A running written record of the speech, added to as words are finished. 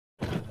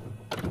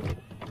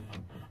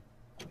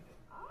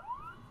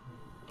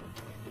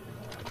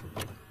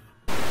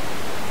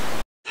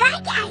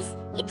Hi guys,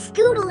 it's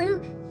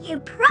Scootaloo. You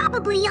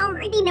probably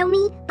already know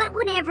me, but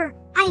whatever.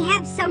 I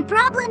have some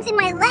problems in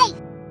my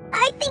life.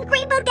 I think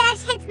Rainbow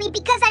Dash hates me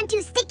because I'm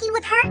too sticky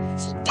with her.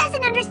 She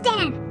doesn't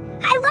understand.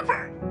 I love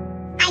her.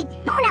 I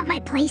don't have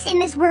my place in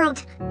this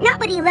world.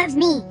 Nobody loves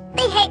me.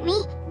 They hate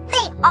me.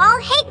 They all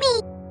hate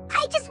me.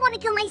 I just want to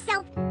kill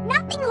myself.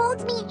 Nothing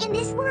holds me in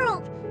this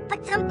world.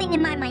 But something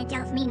in my mind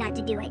tells me not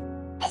to do it.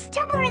 This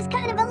Tumblr is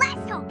kind of a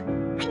last hope.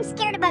 I'm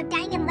scared about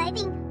dying and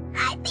living.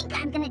 I think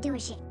I'm gonna do a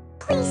shit.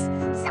 Please,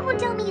 someone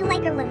tell me you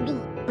like or love me.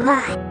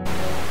 Bye.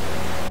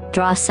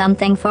 Draw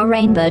something for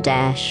Rainbow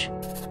Dash.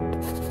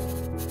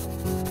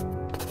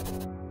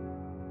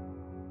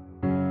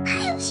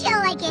 She'll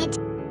like it.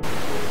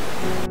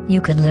 You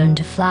could learn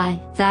to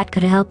fly. That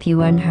could help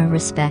you earn her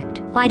respect.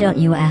 Why don't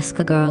you ask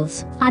the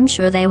girls? I'm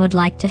sure they would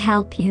like to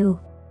help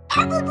you.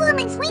 Apple Bloom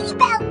and Sweetie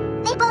Belle,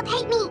 they both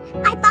hate me.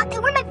 I thought they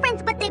were my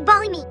friends, but they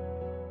bully me.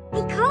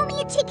 They call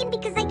me a chicken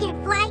because I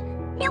can't fly.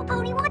 No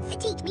pony wants to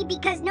teach me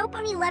because no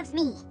pony loves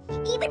me.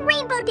 Even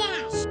Rainbow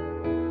Dash.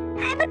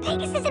 I'm a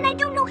Pegasus and I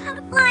don't know how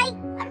to fly.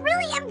 I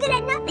really am good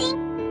at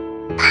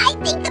nothing. I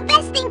think the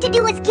best thing to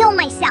do is kill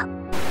myself.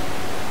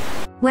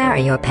 Where are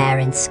your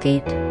parents,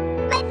 Skeet?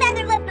 My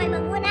father left my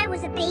mom when I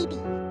was a baby.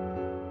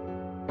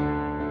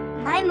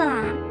 My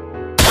mom.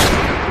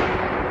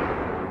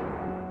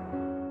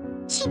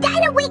 She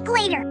died a week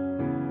later.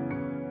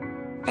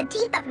 The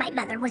death of my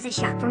mother was a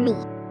shock for me.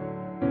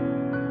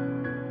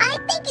 I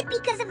think it's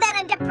because of that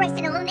I'm depressed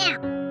and alone now.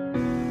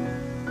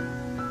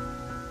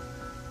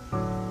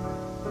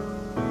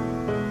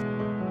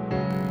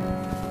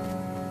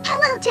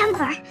 Hello,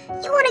 Tumblr.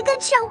 You want a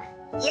good show?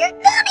 You're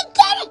gonna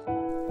get it!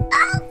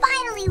 I'll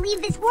finally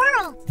leave this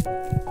world.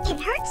 It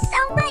hurts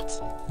so much.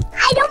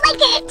 I don't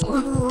like it.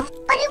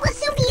 But it will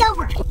soon be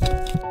over.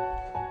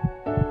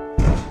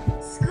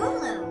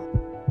 Scootaloo.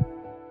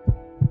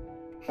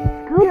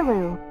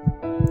 Scootaloo.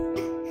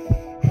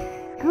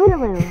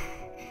 Scootaloo.